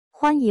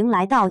欢迎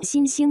来到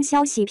新星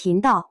消息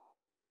频道，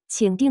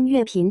请订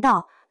阅频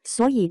道，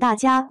所以大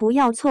家不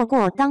要错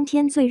过当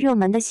天最热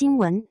门的新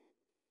闻。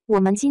我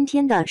们今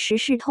天的时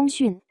事通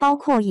讯包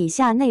括以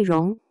下内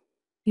容：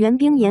袁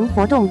冰妍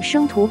活动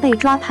生图被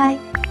抓拍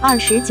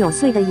，29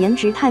岁的颜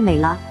值太美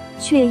了，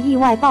却意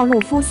外暴露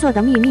肤色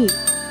的秘密。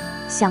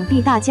想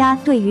必大家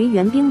对于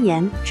袁冰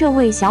妍这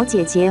位小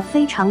姐姐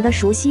非常的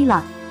熟悉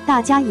了，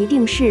大家一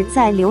定是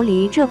在《琉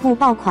璃》这部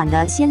爆款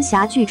的仙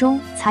侠剧中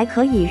才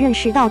可以认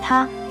识到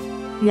她。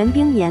袁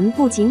冰妍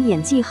不仅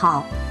演技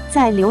好，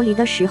在《琉璃》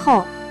的时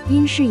候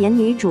因饰演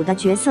女主的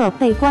角色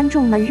被观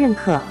众们认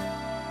可，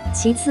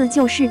其次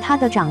就是她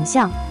的长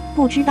相，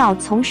不知道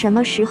从什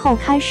么时候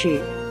开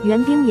始，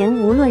袁冰妍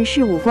无论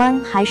是五官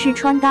还是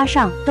穿搭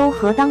上都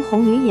和当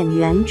红女演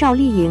员赵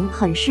丽颖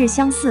很是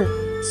相似，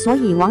所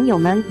以网友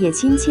们也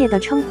亲切地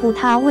称呼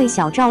她为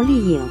小赵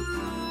丽颖。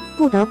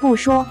不得不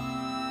说，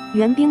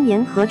袁冰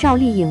妍和赵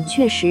丽颖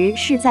确实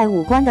是在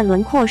五官的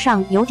轮廓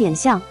上有点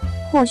像，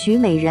或许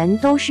美人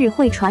都是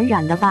会传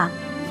染的吧。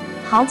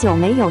好久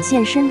没有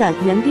现身的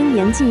袁冰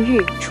妍近日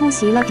出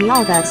席了迪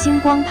奥的星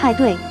光派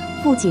对，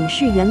不仅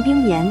是袁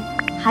冰妍，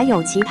还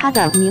有其他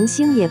的明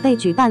星也被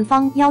举办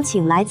方邀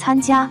请来参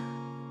加。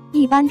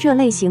一般这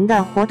类型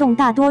的活动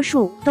大多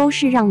数都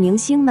是让明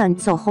星们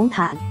走红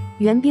毯，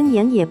袁冰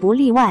妍也不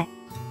例外。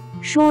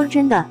说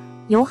真的，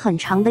有很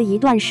长的一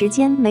段时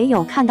间没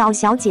有看到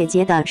小姐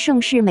姐的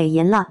盛世美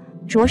颜了，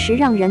着实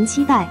让人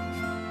期待。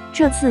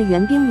这次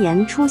袁冰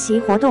妍出席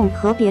活动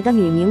和别的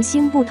女明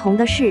星不同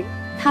的是，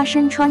她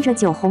身穿着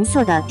酒红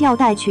色的吊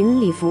带裙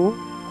礼服，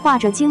画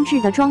着精致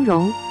的妆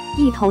容，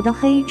一头的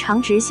黑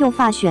长直秀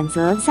发选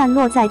择散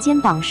落在肩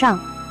膀上，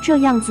这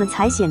样子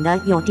才显得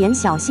有点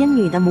小仙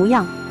女的模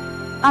样。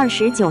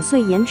29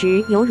岁颜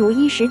值犹如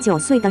19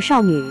岁的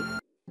少女，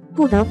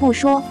不得不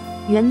说，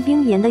袁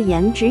冰妍的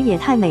颜值也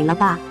太美了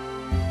吧！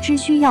只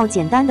需要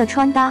简单的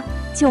穿搭，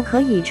就可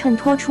以衬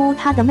托出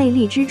她的魅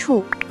力之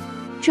处。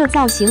这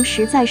造型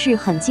实在是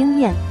很惊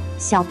艳，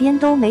小编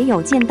都没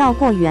有见到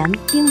过袁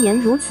冰妍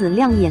如此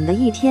亮眼的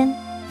一天。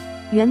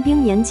袁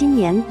冰妍今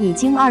年已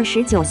经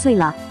29岁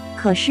了，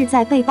可是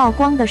在被曝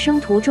光的生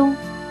图中，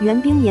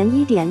袁冰妍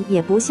一点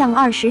也不像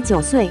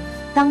29岁。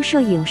当摄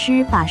影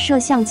师把摄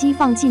像机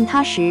放近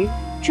她时，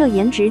这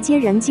颜值接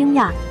人惊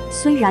讶。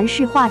虽然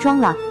是化妆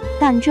了，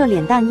但这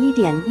脸蛋一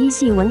点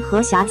细纹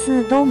和瑕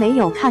疵都没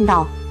有看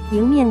到，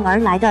迎面而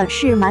来的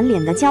是满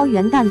脸的胶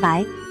原蛋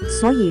白。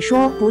所以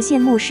说不羡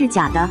慕是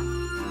假的。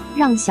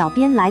让小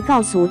编来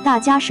告诉大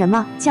家什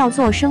么叫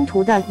做生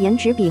图的颜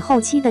值比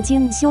后期的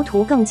精修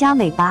图更加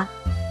美吧。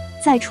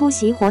在出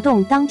席活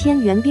动当天，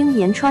袁冰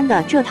妍穿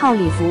的这套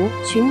礼服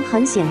裙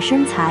很显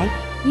身材，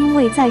因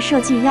为在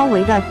设计腰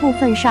围的部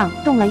分上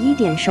动了一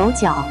点手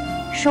脚。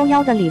收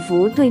腰的礼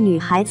服对女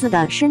孩子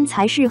的身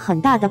材是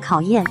很大的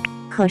考验，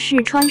可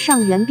是穿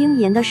上袁冰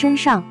妍的身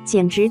上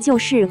简直就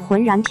是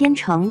浑然天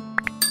成。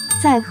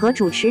在和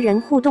主持人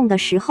互动的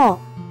时候，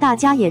大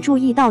家也注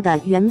意到的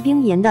袁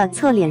冰妍的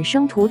侧脸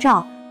生图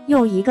照，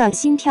又一个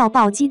心跳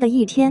暴击的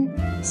一天。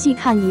细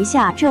看一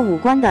下这五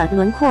官的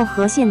轮廓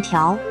和线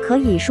条，可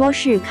以说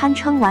是堪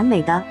称完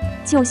美的，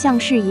就像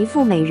是一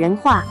幅美人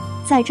画。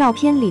在照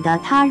片里的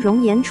她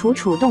容颜楚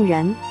楚动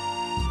人，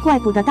怪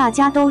不得大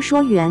家都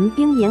说袁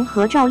冰妍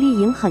和赵丽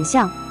颖很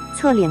像，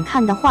侧脸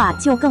看的话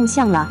就更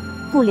像了。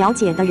不了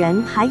解的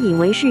人还以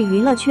为是娱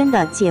乐圈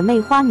的姐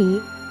妹花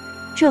迷。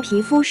这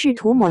皮肤是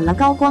涂抹了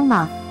高光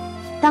吗？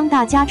当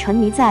大家沉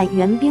迷在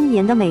袁冰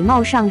妍的美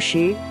貌上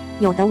时，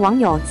有的网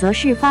友则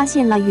是发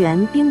现了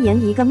袁冰妍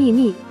一个秘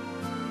密。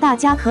大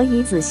家可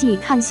以仔细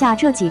看下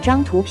这几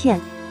张图片，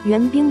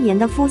袁冰妍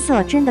的肤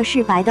色真的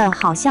是白的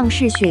好像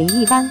是雪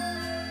一般。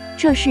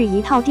这是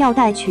一套吊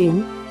带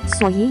裙，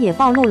所以也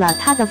暴露了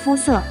她的肤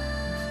色。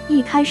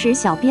一开始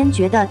小编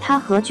觉得她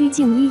和鞠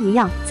婧祎一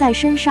样，在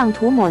身上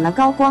涂抹了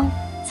高光，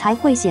才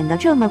会显得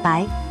这么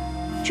白。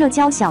这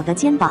娇小的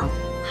肩膀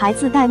还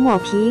自带磨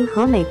皮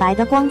和美白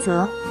的光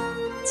泽。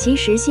其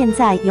实现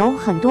在有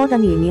很多的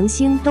女明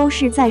星都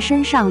是在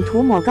身上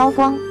涂抹高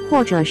光，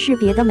或者是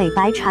别的美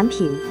白产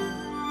品。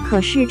可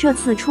是这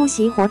次出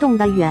席活动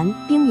的袁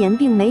冰妍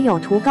并没有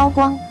涂高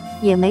光，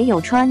也没有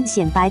穿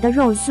显白的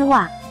肉丝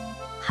袜。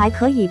还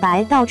可以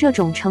白到这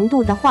种程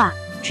度的话，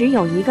只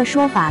有一个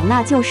说法，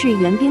那就是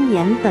袁冰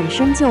妍本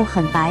身就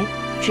很白，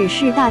只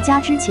是大家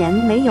之前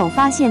没有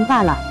发现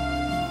罢了。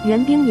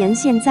袁冰妍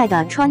现在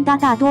的穿搭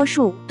大多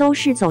数都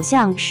是走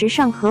向时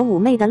尚和妩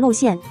媚的路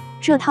线，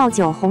这套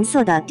酒红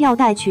色的吊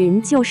带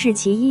裙就是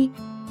其一。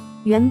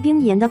袁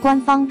冰妍的官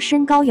方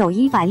身高有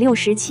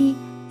167，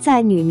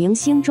在女明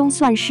星中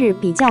算是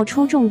比较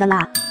出众的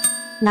啦，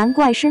难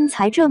怪身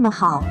材这么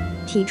好，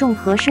体重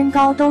和身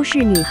高都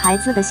是女孩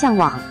子的向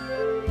往。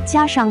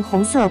加上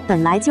红色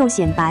本来就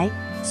显白，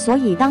所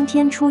以当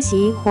天出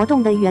席活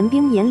动的袁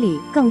冰妍里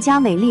更加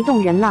美丽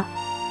动人了。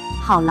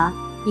好了，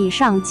以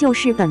上就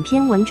是本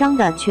篇文章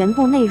的全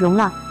部内容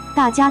了。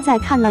大家在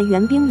看了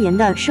袁冰妍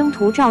的生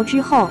图照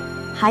之后，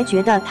还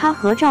觉得她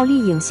和赵丽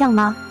颖像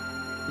吗？